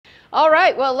All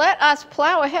right, well, let us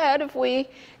plow ahead if we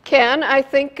can. I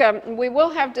think we will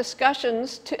have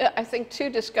discussions, I think 2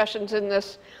 discussions in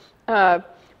this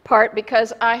part,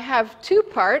 because I have 2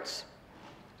 parts.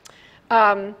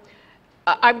 I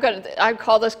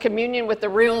call this communion with the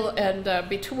real, and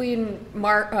between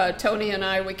Tony and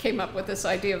I, we came up with this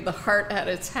idea of the heart at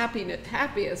its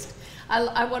happiest.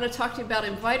 I want to talk to you about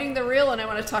inviting the real, and I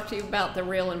want to talk to you about the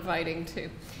real inviting too.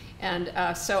 And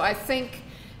so I think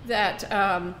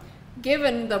that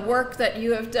given the work that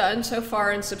you have done so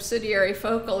far in subsidiary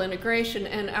focal integration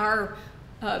and our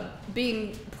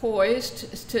being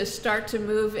poised to start to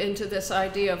move into this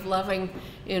idea of loving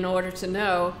in order to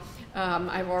know,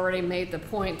 I've already made the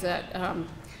point that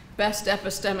best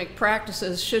epistemic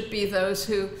practices should be those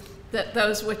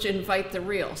which invite the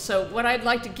real. So what I'd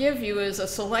like to give you is a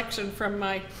selection from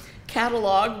my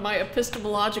catalog, my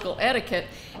epistemological etiquette,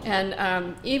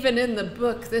 and even in the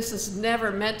book, this is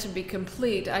never meant to be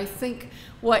complete. I think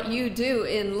what you do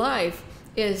in life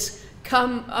is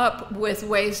come up with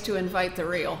ways to invite the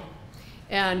real.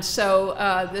 And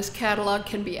so this catalog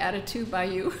can be added to by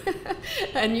you,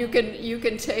 and you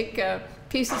can take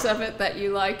pieces of it that you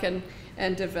like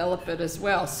and develop it as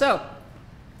well. So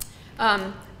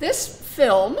this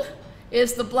film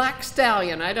is The Black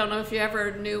Stallion. I don't know if you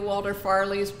ever knew Walter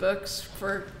Farley's books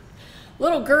for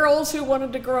little girls who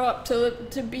wanted to grow up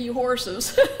to be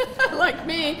horses, like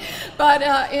me. But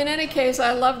in any case,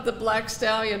 I loved The Black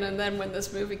Stallion, and then when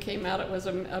this movie came out, it was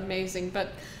amazing. But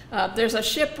there's a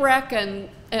shipwreck, and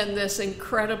this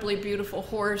incredibly beautiful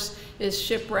horse is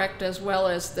shipwrecked, as well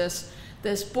as this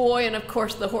boy, and of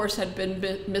course the horse had been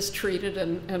mistreated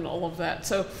and all of that.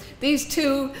 So these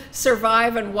 2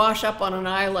 survive and wash up on an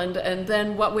island, and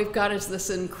then what we've got is this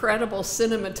incredible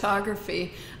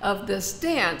cinematography of this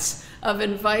dance of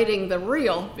inviting the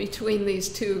real between these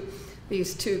two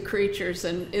creatures,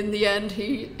 and in the end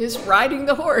he is riding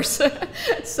the horse.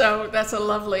 So that's a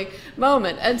lovely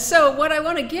moment. And so what I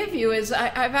want to give you is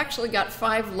I've actually got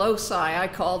 5 loci, I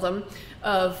call them,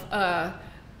 of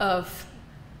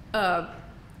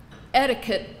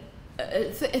etiquette,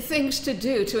 things to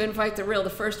do to invite the real. The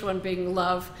first one being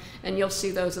love, and you'll see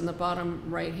those in the bottom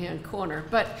right-hand corner.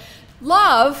 But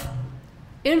love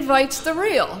invites the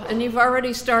real, and you've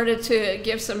already started to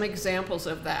give some examples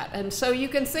of that. And so you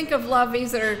can think of love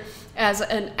either as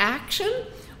an action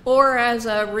or as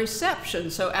a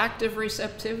reception, so active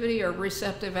receptivity or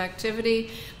receptive activity.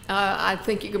 I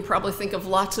think you can probably think of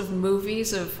lots of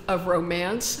movies of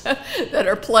romance that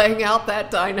are playing out that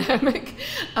dynamic.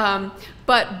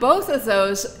 But both of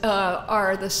those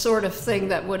are the sort of thing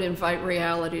that would invite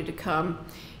reality to come.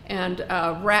 And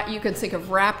you can think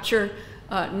of rapture,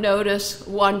 notice,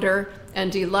 wonder,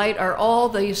 and delight are all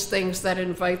these things that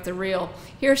invite the real.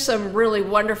 Here's some really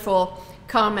wonderful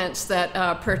comments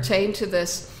that pertain to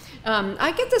this.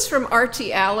 I get this from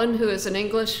R.T. Allen, who is an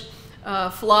English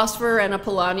philosopher and a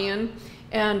Polanyian,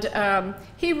 and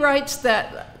he writes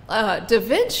that Da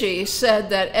Vinci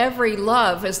said that every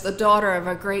love is the daughter of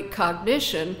a great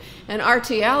cognition, and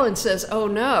R.T. Allen says, oh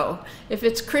no, if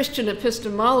it's Christian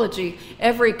epistemology,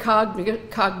 every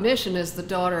cognition is the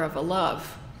daughter of a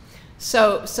love.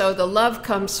 So the love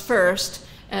comes first,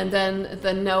 and then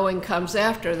the knowing comes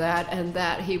after that, and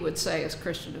that, he would say, is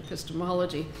Christian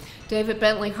epistemology. David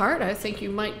Bentley Hart, I think you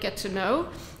might get to know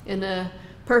in a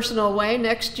personal way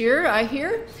next year, I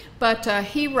hear, but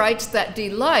he writes that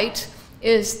delight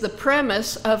is the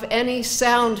premise of any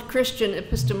sound Christian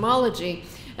epistemology.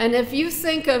 And if you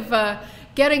think of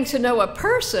getting to know a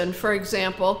person, for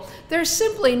example, there's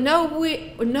simply no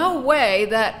way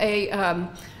that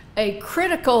a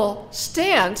critical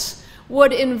stance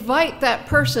would invite that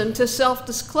person to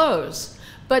self-disclose.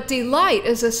 But delight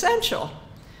is essential,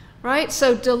 right?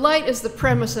 So delight is the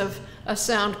premise of a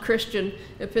sound Christian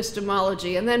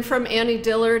epistemology. And then from Annie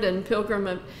Dillard and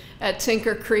Pilgrim at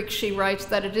Tinker Creek, she writes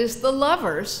that it is the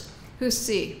lovers who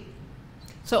see.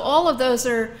 So all of those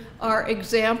are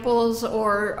examples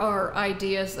or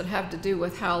ideas that have to do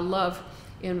with how love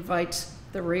invites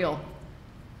the real.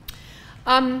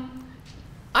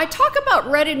 I talk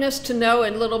about readiness to know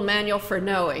in Little Manual for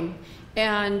Knowing,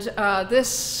 and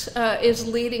this is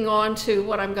leading on to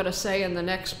what I'm going to say in the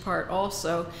next part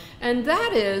also, and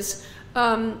that is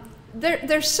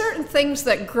there's certain things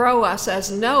that grow us as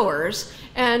knowers,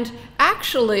 and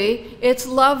actually it's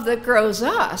love that grows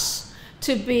us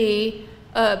to be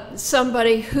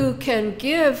somebody who can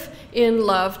give in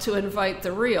love to invite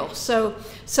the real. So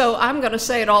I'm going to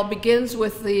say it all begins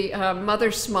with the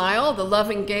mother's smile, the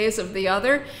loving gaze of the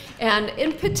other, and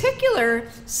in particular,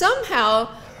 somehow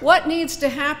what needs to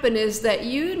happen is that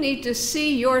you need to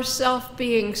see yourself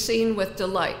being seen with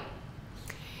delight.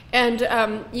 And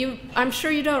I'm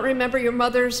sure you don't remember your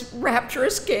mother's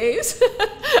rapturous gaze.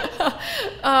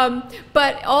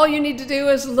 But all you need to do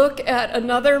is look at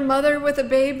another mother with a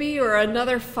baby or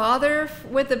another father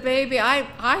with a baby.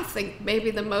 I think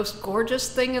maybe the most gorgeous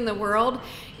thing in the world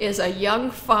is a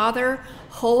young father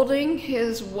holding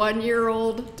his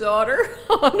 1-year-old daughter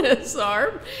on his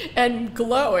arm and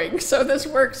glowing. So this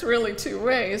works really two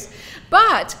ways.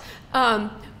 But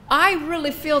I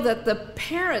really feel that the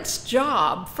parent's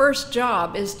first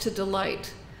job, is to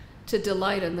delight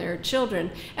in their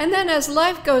children. And then as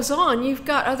life goes on, you've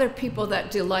got other people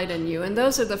that delight in you, and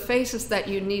those are the faces that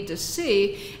you need to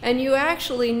see, and you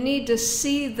actually need to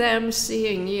see them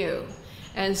seeing you,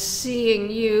 and seeing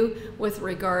you with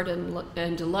regard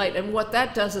and delight. And what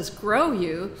that does is grow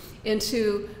you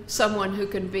into someone who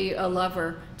can be a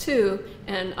lover too.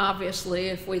 And obviously,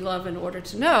 if we love in order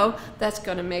to know, that's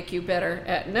going to make you better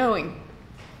at knowing.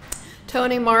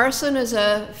 Toni Morrison is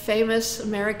a famous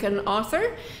American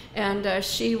author, and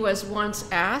she was once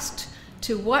asked,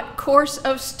 "To what course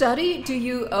of study do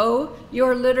you owe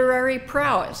your literary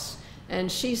prowess?"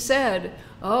 And she said,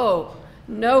 "Oh,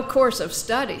 no course of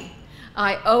study.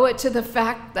 I owe it to the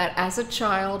fact that as a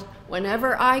child,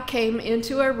 whenever I came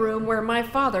into a room where my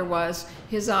father was,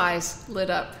 his eyes lit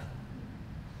up."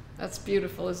 That's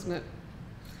beautiful, isn't it?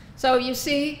 So you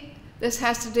see, this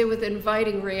has to do with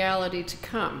inviting reality to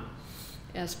come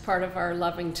as part of our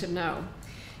loving to know.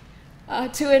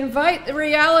 To invite the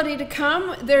reality to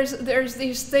come, there's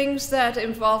these things that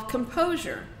involve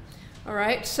composure. All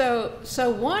right, so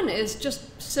one is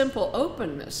just simple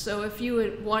openness. So if you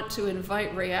would want to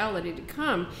invite reality to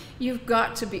come, you've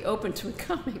got to be open to it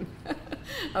coming.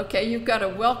 Okay, you've got to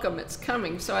welcome its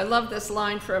coming. So I love this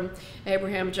line from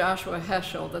Abraham Joshua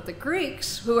Heschel, that the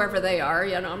Greeks, whoever they are,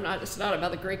 it's not about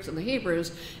the Greeks and the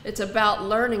Hebrews, it's about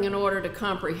learning in order to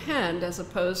comprehend as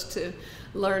opposed to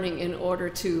learning in order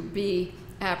to be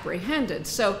apprehended.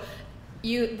 So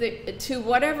to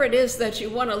whatever it is that you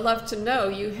want to love to know,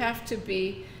 you have to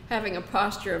be having a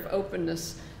posture of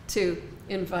openness to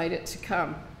invite it to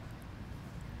come.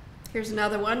 Here's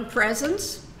another one,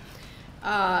 presence.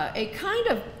 A kind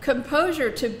of composure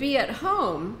to be at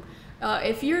home.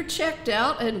 If you're checked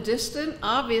out and distant,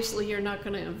 obviously you're not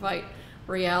going to invite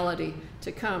reality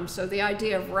to come. So the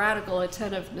idea of radical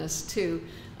attentiveness to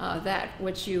that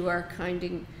which you are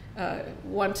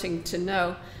wanting to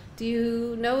know. Do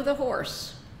you know the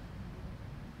horse?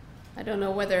 I don't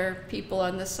know whether people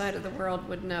on this side of the world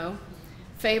would know.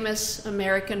 Famous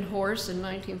American horse in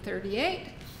 1938.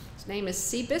 His name is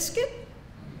Seabiscuit.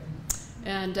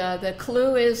 And the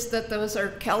clue is that those are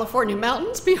California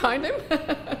mountains behind him.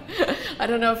 I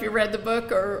don't know if you read the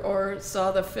book or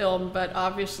saw the film, but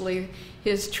obviously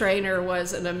his trainer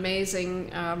was an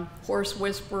amazing horse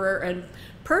whisperer and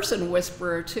person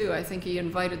whisperer too. I think he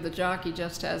invited the jockey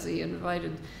just as he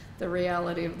invited the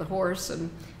reality of the horse,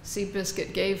 and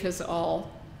Seabiscuit gave his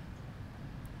all.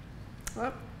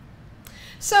 Well,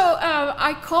 so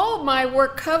I call my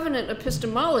work covenant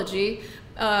epistemology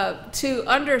to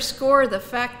underscore the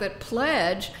fact that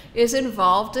pledge is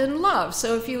involved in love.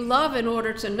 So if you love in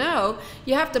order to know,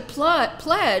 you have to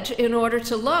pledge in order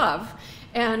to love.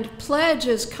 And pledge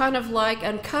is kind of like,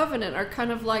 and covenant are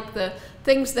kind of like the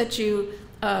things that you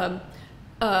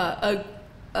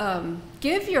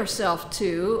give yourself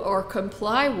to or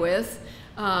comply with,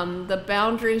 the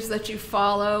boundaries that you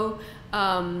follow,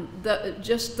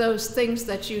 just those things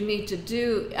that you need to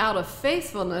do out of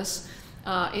faithfulness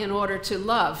in order to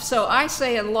love. So I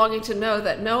say in Longing to Know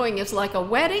that knowing is like a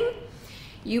wedding.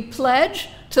 You pledge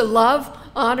to love,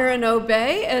 honor, and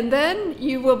obey, and then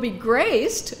you will be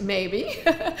graced, maybe,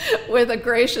 with a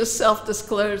gracious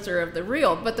self-disclosure of the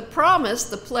real. But the promise,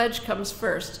 the pledge, comes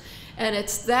first. And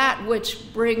it's that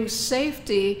which brings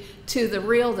safety to the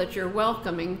real that you're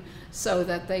welcoming so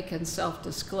that they can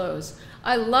self-disclose.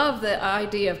 I love the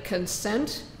idea of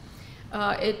consent.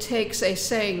 It takes a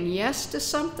saying yes to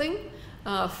something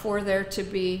for there to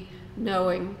be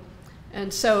knowing.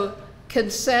 And so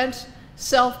consent,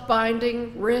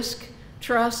 self-binding, risk,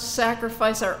 trust,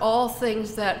 sacrifice are all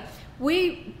things that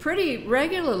we pretty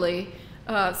regularly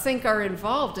think are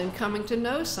involved in coming to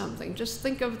know something. Just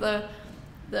think of the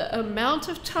amount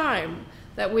of time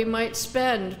that we might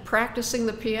spend practicing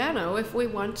the piano if we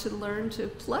want to learn to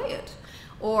play it,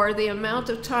 or the amount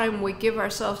of time we give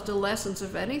ourselves to lessons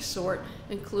of any sort,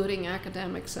 including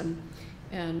academics and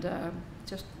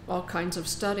just all kinds of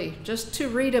study. Just to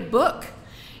read a book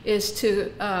is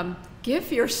to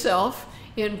give yourself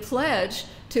in pledge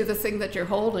to the thing that you're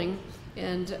holding,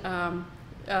 and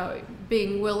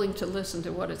being willing to listen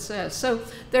to what it says. So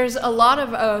there's a lot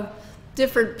of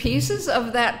different pieces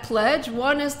of that pledge.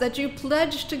 One is that you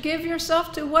pledge to give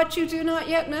yourself to what you do not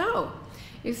yet know.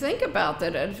 You think about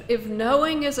that. If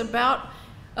knowing is about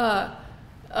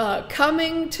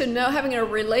coming to know, having a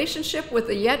relationship with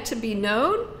the yet to be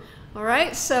known, all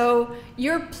right? So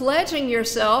you're pledging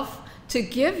yourself to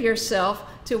give yourself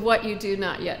to what you do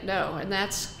not yet know. And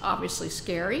that's obviously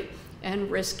scary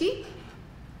and risky.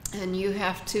 And you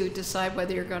have to decide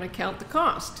whether you're going to count the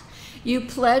cost. You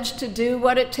pledge to do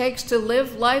what it takes to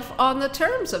live life on the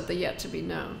terms of the yet to be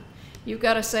known. You've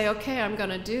got to say, okay, I'm going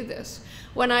to do this.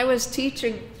 When I was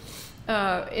teaching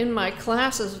in my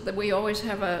classes, that we always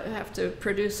have to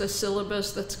produce a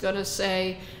syllabus that's going to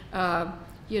say,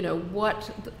 you know,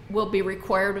 what will be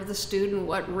required of the student,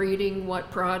 what reading, what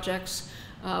projects,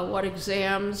 what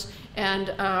exams, and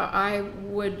I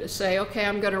would say, okay,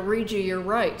 I'm going to read you your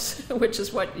rights, which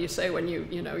is what you say when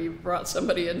you brought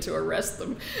somebody in to arrest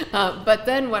them. But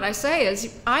then what I say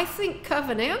is, I think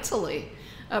covenantally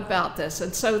about this,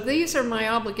 and so these are my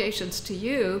obligations to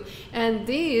you, and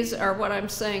these are what I'm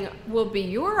saying will be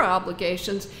your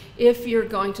obligations if you're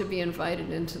going to be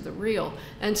invited into the real.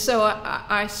 And so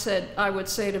I would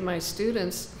say to my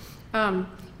students,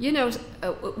 you know,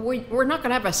 we're not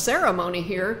going to have a ceremony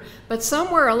here, but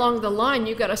somewhere along the line,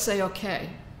 you got to say, okay,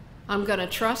 I'm going to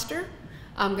trust her.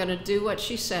 I'm going to do what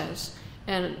she says,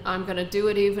 and I'm going to do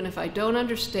it even if I don't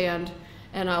understand,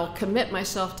 and I'll commit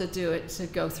myself to do it, to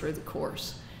go through the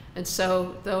course. And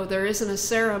so, though there isn't a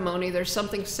ceremony, there's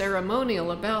something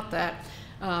ceremonial about that,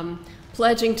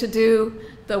 pledging to do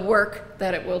the work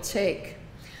that it will take.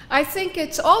 I think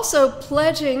it's also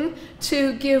pledging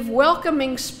to give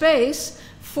welcoming space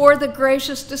for the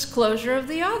gracious disclosure of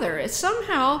the other. It's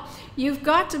somehow you've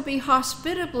got to be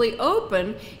hospitably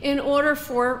open in order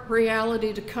for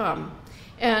reality to come,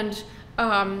 and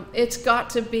it's got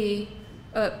to be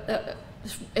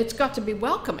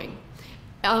welcoming.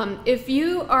 If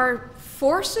you are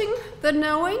forcing the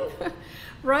knowing,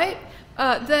 right,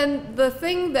 then the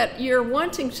thing that you're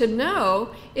wanting to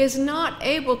know is not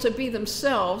able to be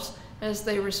themselves as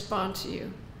they respond to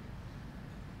you.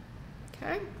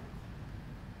 Okay?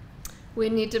 We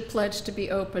need to pledge to be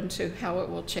open to how it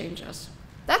will change us.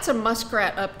 That's a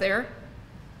muskrat up there.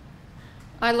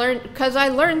 I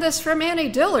learned this from Annie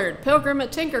Dillard, Pilgrim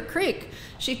at Tinker Creek.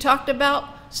 She talked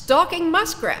about stalking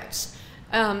muskrats.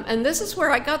 And this is where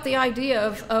I got the idea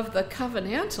of the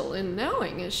covenantal in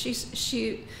knowing. As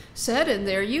she said in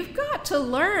there, you've got to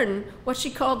learn what she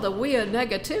called the via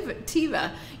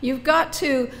negativa. You've got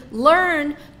to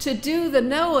learn to do the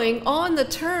knowing on the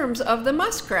terms of the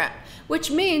muskrat,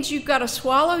 which means you've got to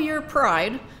swallow your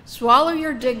pride, swallow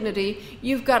your dignity.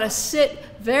 You've got to sit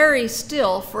very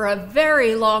still for a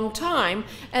very long time,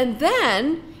 and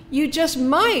then you just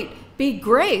might be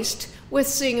graced with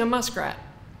seeing a muskrat.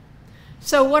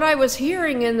 So what I was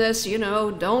hearing in this, you know,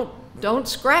 don't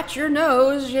scratch your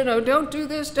nose, you know, don't do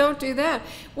this, don't do that,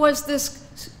 was this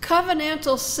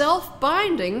covenantal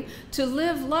self-binding to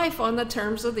live life on the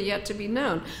terms of the yet to be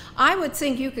known. I would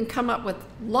think you can come up with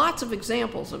lots of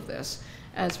examples of this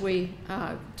as we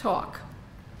talk.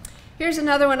 Here's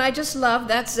another one I just love.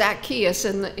 That's Zacchaeus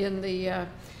in the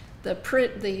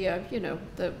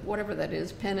whatever that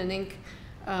is, pen and ink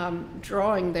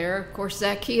drawing there. Of course,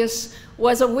 Zacchaeus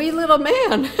was a wee little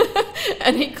man,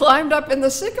 and he climbed up in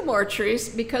the sycamore trees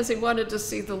because he wanted to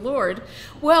see the Lord.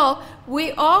 Well,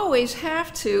 we always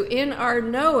have to, in our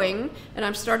knowing, and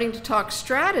I'm starting to talk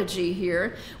strategy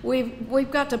here,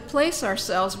 we've got to place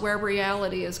ourselves where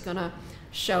reality is going to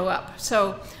show up.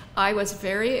 So I was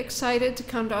very excited to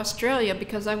come to Australia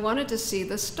because I wanted to see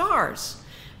the stars.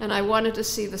 And I wanted to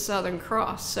see the Southern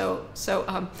Cross. So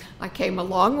I came a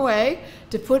long way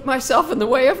to put myself in the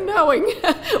way of knowing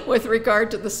with regard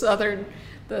to the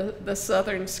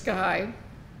southern sky.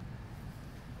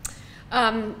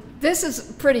 This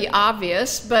is pretty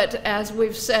obvious, but as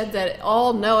we've said that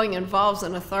all knowing involves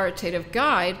an authoritative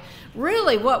guide,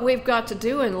 really what we've got to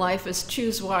do in life is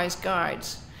choose wise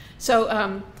guides.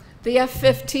 So the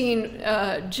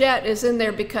F-15 jet is in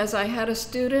there because I had a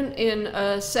student in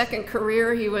a second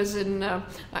career. He was in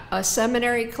a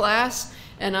seminary class,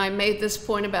 and I made this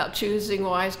point about choosing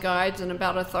wise guides and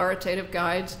about authoritative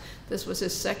guides. This was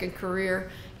his second career.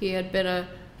 He had been a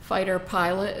fighter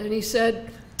pilot, and he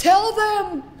said, tell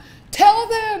them,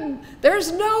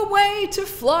 there's no way to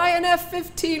fly an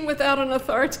F-15 without an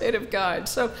authoritative guide.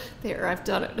 So there, I've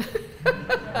done it.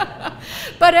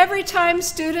 But every time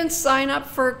students sign up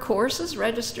for courses,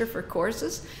 register for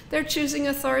courses, they're choosing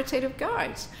authoritative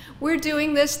guides. We're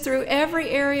doing this through every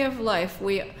area of life.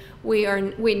 We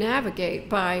navigate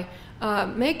by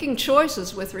making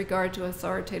choices with regard to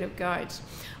authoritative guides.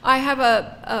 I have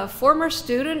a former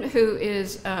student who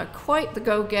is quite the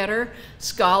go-getter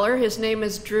scholar. His name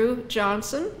is Drew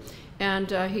Johnson,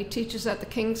 and he teaches at the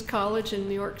King's College in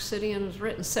New York City and has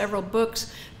written several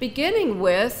books, beginning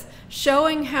with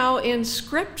showing how in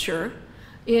Scripture,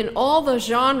 in all the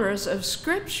genres of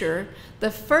Scripture, the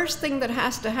first thing that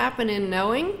has to happen in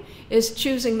knowing is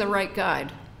choosing the right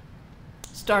guide,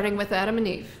 starting with Adam and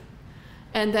Eve.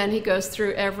 And then he goes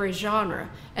through every genre.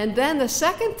 And then the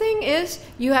second thing is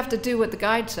you have to do what the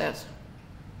guide says.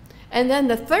 And then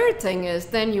the third thing is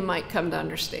then you might come to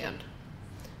understand.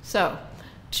 So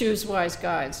choose wise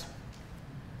guides.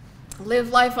 Live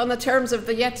life on the terms of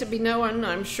the yet to be known.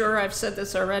 I'm sure I've said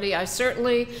this already. I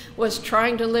certainly was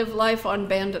trying to live life on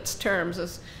Bandit's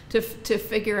terms to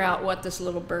figure out what this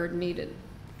little bird needed.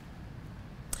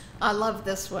 I love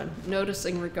this one,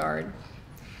 noticing regard.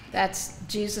 That's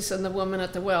Jesus and the woman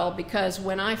at the well, because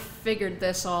when I figured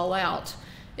this all out,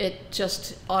 it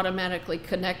just automatically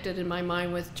connected in my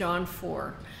mind with John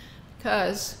 4.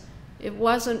 Because it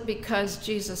wasn't because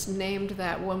Jesus named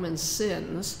that woman's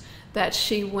sins that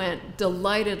she went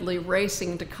delightedly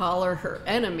racing to collar her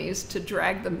enemies to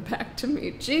drag them back to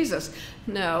meet Jesus.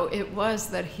 No, it was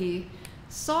that he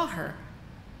saw her.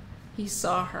 He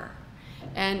saw her.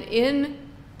 And in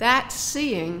that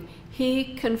seeing, he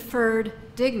conferred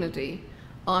dignity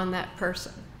on that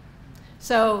person.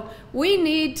 So we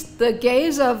need the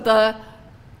gaze of the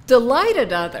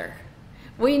delighted other.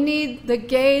 We need the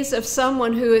gaze of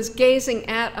someone who is gazing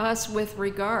at us with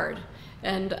regard.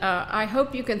 And I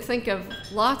hope you can think of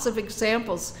lots of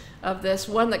examples of this.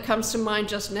 One that comes to mind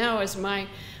just now is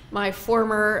my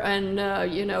former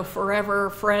and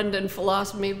forever friend in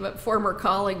philosophy, but former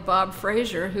colleague Bob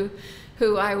Fraser,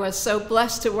 who I was so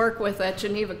blessed to work with at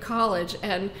Geneva College.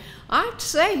 And I have to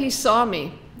say he saw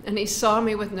me, and he saw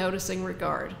me with noticing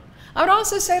regard. I would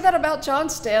also say that about John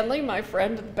Stanley, my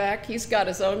friend at the back. He's got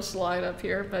his own slide up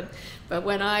here, but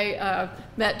when I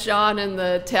met John in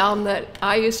the town that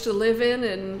I used to live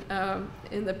in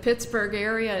the Pittsburgh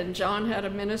area, and John had a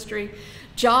ministry,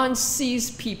 John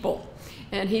sees people.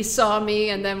 And he saw me,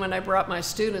 and then when I brought my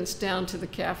students down to the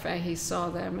cafe, he saw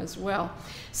them as well.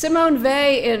 Simone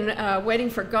Weil in Waiting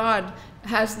for God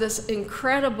has this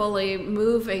incredibly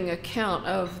moving account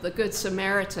of the Good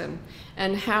Samaritan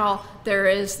and how there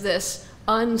is this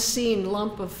unseen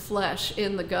lump of flesh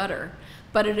in the gutter.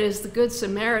 But it is the Good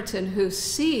Samaritan who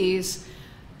sees,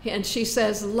 and she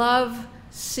says, love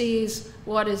sees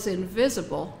what is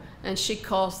invisible, and she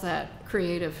calls that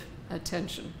creative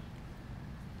attention.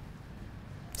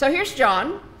 So here's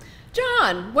John.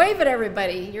 John, wave at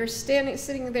everybody. You're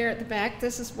sitting there at the back.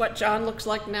 This is what John looks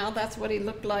like now. That's what he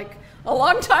looked like a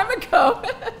long time ago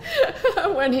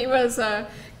when he was a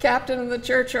captain in the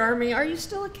church army. Are you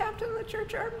still a captain in the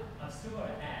church army? I'm still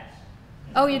an ass.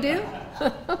 Oh, you do?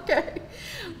 Okay.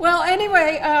 Well,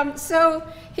 anyway, so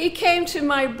he came to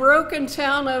my broken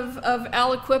town of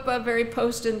Aliquippa, very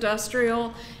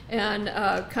post-industrial and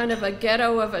kind of a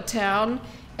ghetto of a town.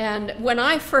 And when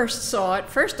I first saw it,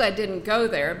 first I didn't go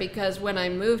there because when I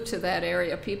moved to that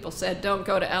area, people said, don't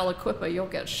go to Aliquippa, you'll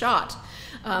get shot.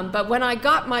 But when I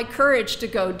got my courage to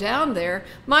go down there,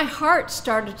 my heart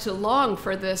started to long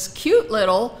for this cute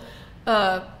little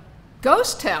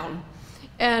ghost town.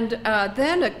 And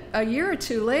then a year or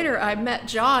two later, I met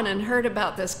John and heard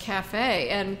about this cafe,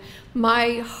 and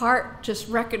my heart just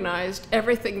recognized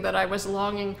everything that I was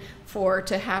longing for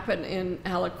to happen in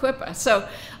Aliquippa. So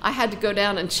I had to go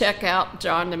down and check out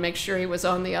John to make sure he was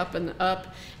on the up and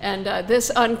up. And this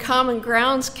Uncommon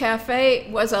Grounds Cafe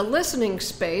was a listening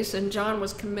space, and John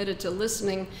was committed to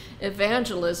listening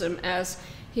evangelism, as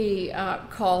he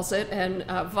calls it, and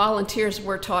volunteers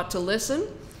were taught to listen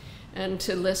and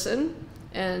to listen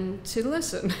and to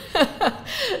listen.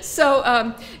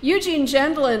 So Eugene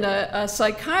Gendlin, a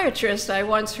psychiatrist I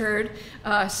once heard,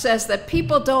 says that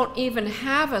people don't even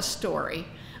have a story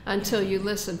until you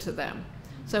listen to them.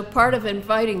 So part of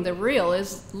inviting the real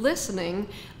is listening.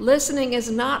 Listening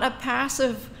is not a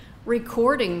passive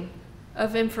recording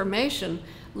of information.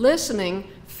 Listening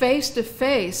face to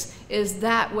face is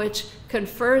that which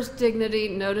confers dignity,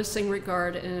 noticing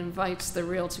regard, and invites the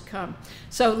real to come.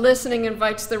 So listening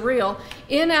invites the real.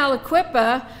 In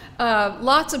Aliquippa,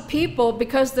 lots of people,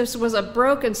 because this was a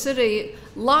broken city,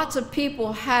 lots of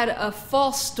people had a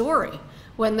false story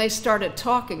when they started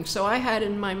talking. So I had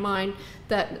in my mind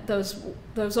that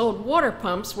those old water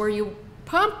pumps where you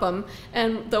pump them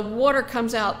and the water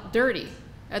comes out dirty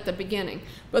at the beginning.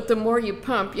 But the more you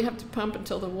pump, you have to pump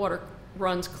until the water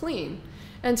runs clean.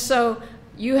 And so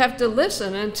you have to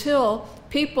listen until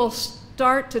people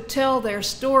start to tell their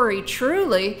story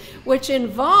truly, which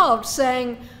involved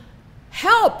saying,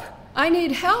 help, I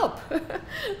need help,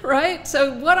 right?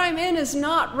 So what I'm in is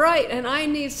not right, and I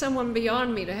need someone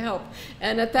beyond me to help.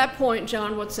 And at that point,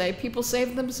 John would say, people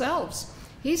save themselves.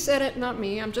 He said it, not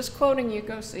me. I'm just quoting you.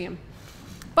 Go see him.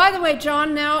 By the way,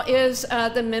 John now is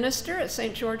the minister at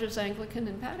St. George's Anglican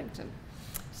in Paddington.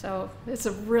 So it's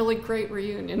a really great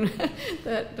reunion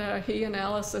that he and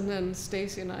Allison and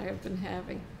Stacy and I have been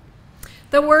having.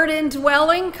 The word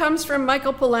indwelling comes from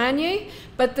Michael Polanyi,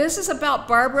 but this is about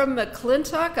Barbara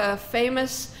McClintock, a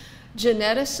famous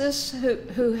geneticist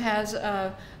who has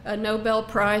a Nobel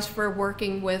Prize for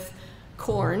working with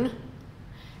corn.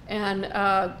 And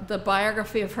the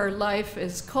biography of her life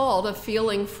is called A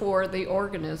Feeling for the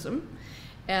Organism.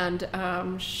 And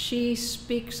she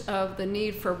speaks of the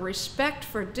need for respect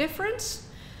for difference,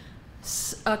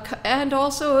 and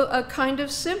also a kind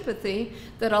of sympathy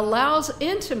that allows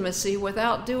intimacy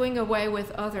without doing away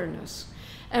with otherness.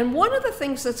 And one of the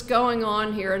things that's going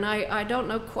on here, and I don't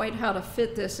know quite how to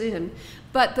fit this in,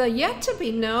 but the yet to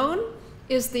be known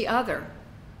is the other.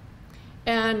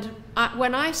 And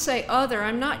when I say other,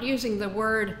 I'm not using the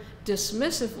word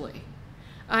dismissively.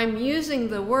 I'm using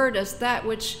the word as that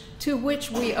to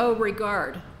which we owe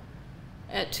regard,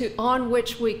 on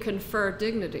which we confer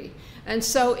dignity. And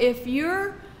so if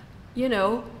you're,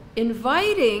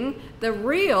 inviting the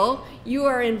real, you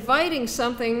are inviting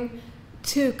something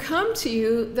to come to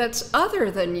you that's other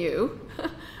than you,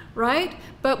 right?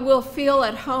 But will feel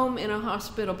at home in a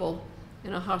hospitable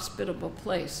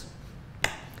place.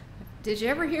 Did you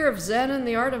ever hear of Zen and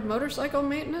the Art of Motorcycle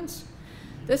Maintenance?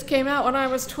 This came out when I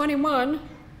was 21,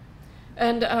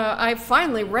 and I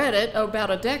finally read it about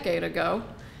a decade ago.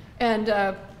 And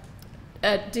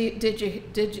do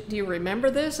you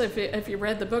remember this? If you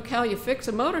read the book, How You Fix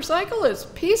a Motorcycle, it's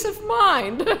peace of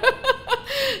mind.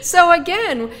 So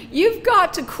again, you've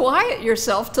got to quiet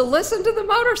yourself to listen to the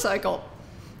motorcycle,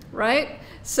 right?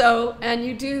 So, and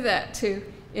you do that to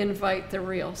invite the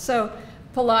real. So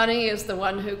Polanyi is the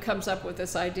one who comes up with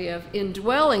this idea of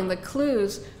indwelling the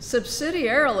clues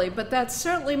subsidiarily, but that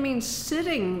certainly means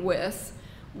sitting with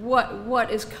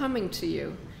what is coming to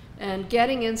you and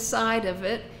getting inside of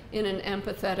it in an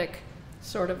empathetic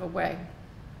sort of a way.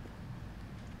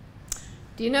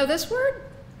 Do you know this word?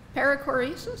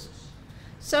 Perichoresis?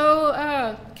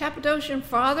 So Cappadocian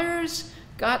fathers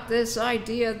got this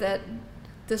idea that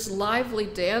this lively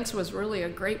dance was really a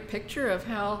great picture of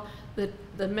how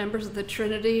the members of the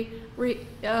Trinity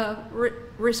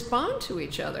respond to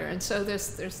each other. And so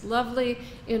there's lovely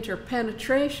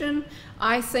interpenetration.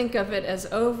 I think of it as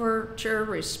overture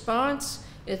response.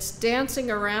 It's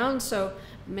dancing around, so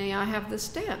may I have this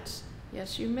dance?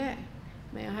 Yes, you may.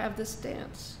 May I have this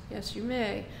dance? Yes, you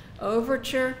may.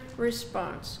 Overture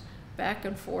response, back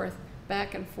and forth,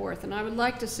 back and forth. And I would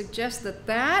like to suggest that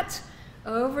that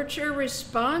overture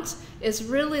response is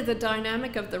really the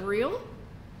dynamic of the real,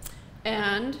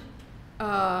 and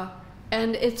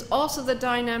it's also the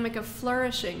dynamic of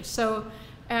flourishing. So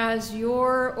as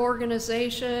your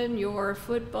organization, your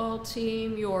football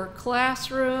team, your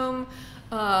classroom,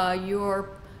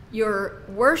 your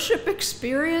worship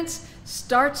experience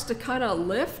starts to kind of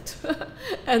lift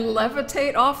and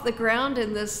levitate off the ground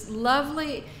in this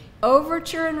lovely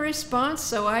overture and response,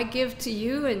 so I give to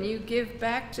you and you give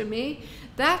back to me.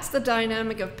 That's the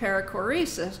dynamic of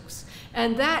perichoresis,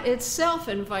 and that itself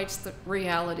invites the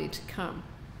reality to come.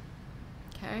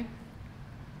 Okay?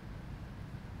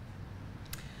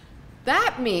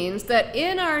 That means that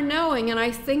in our knowing, and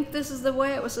I think this is the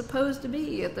way it was supposed to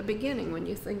be at the beginning when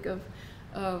you think of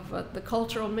the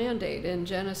cultural mandate in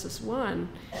Genesis 1,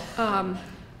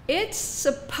 it's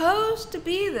supposed to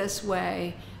be this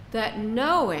way, that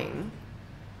knowing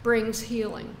brings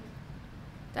healing.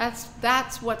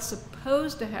 That's what's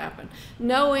supposed to happen.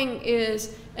 Knowing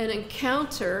is an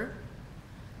encounter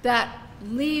that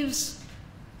leaves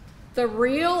the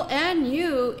real and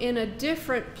you in a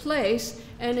different place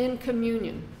and in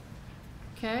communion.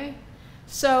 Okay?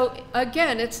 So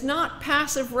again, it's not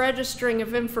passive registering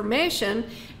of information,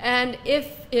 and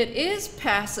if it is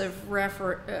passive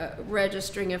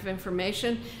registering of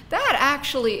information, that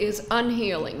actually is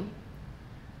unhealing.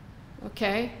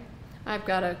 Okay?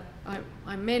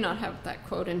 I may not have that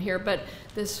quote in here, but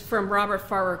this from Robert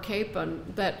Farrar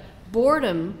Capon, that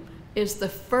boredom is the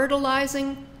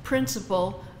fertilizing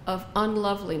principle of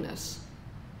unloveliness.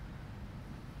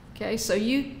 Okay, so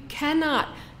you cannot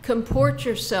comport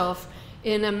yourself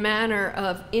in a manner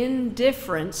of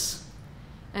indifference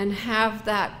and have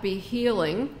that be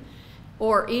healing,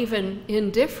 or even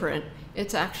indifferent.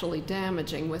 It's actually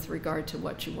damaging with regard to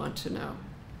what you want to know.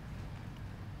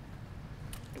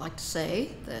 like to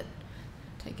say that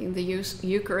taking the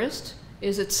Eucharist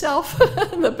is itself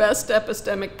the best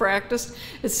epistemic practice.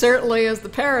 It certainly is the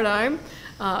paradigm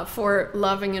for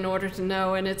loving in order to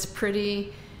know, and it's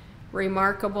pretty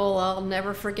remarkable. I'll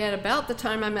never forget about the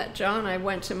time I met John. I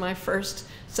went to my first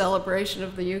celebration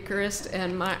of the Eucharist,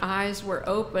 and my eyes were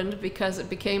opened because it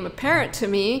became apparent to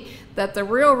me that the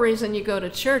real reason you go to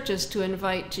church is to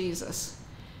invite Jesus,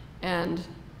 and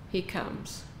he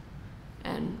comes.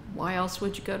 And why else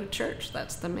would you go to church?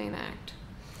 That's the main act.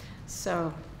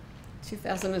 So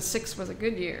 2006 was a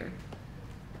good year.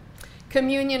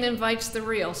 Communion invites the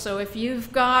real. So if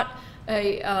you've got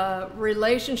a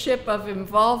relationship of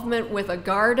involvement with a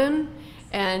garden,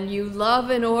 and you love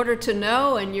in order to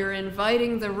know, and you're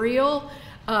inviting the real,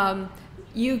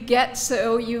 you've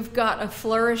got a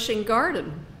flourishing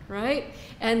garden, right?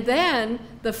 And then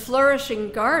the flourishing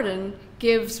garden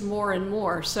gives more and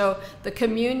more. So the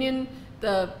communion,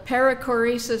 the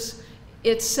perichoresis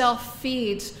itself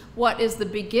feeds what is the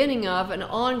beginning of an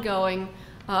ongoing,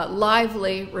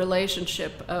 lively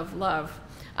relationship of love.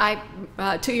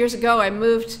 2 years ago, I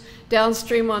moved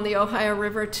downstream on the Ohio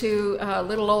River to a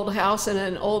little old house in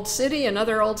an old city,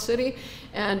 another old city,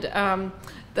 and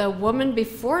the woman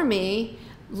before me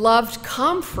loved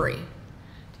comfrey.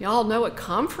 Do y'all know what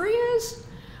comfrey is?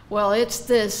 Well, it's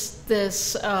this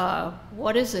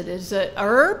what is it? Is it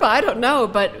herb? I don't know,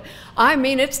 but I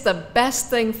mean, it's the best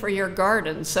thing for your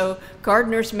garden. So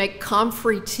gardeners make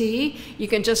comfrey tea. You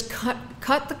can just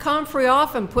cut the comfrey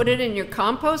off and put it in your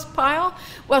compost pile.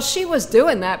 Well, she was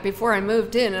doing that before I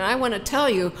moved in, and I want to tell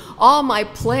you, all my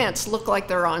plants look like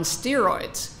they're on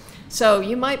steroids. So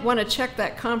you might want to check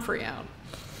that comfrey out.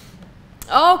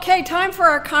 Okay, time for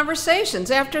our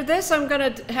conversations. After this, I'm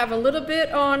going to have a little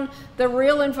bit on the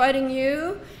real inviting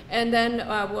you, and then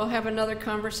we'll have another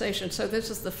conversation. So this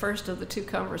is the first of the two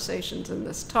conversations in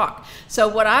this talk. So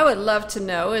what I would love to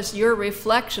know is your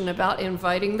reflection about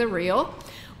inviting the real.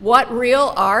 What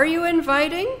real are you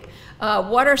inviting?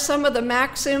 What are some of the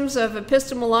maxims of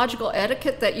epistemological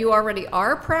etiquette that you already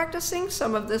are practicing,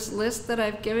 some of this list that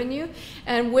I've given you,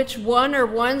 and which one or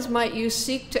ones might you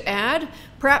seek to add?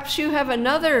 Perhaps you have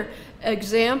another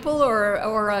example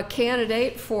or a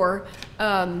candidate for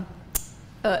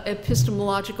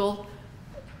epistemological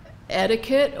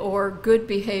etiquette or good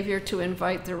behavior to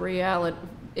invite the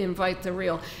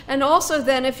real. And also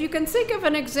then, if you can think of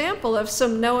an example of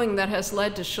some knowing that has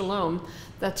led to shalom,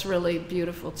 that's really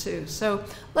beautiful too. So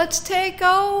let's take,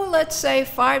 let's say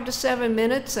 5 to 7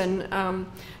 minutes and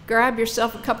grab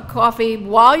yourself a cup of coffee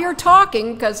while you're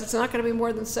talking, because it's not going to be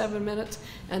more than 7 minutes,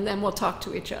 and then we'll talk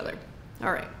to each other.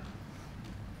 All right.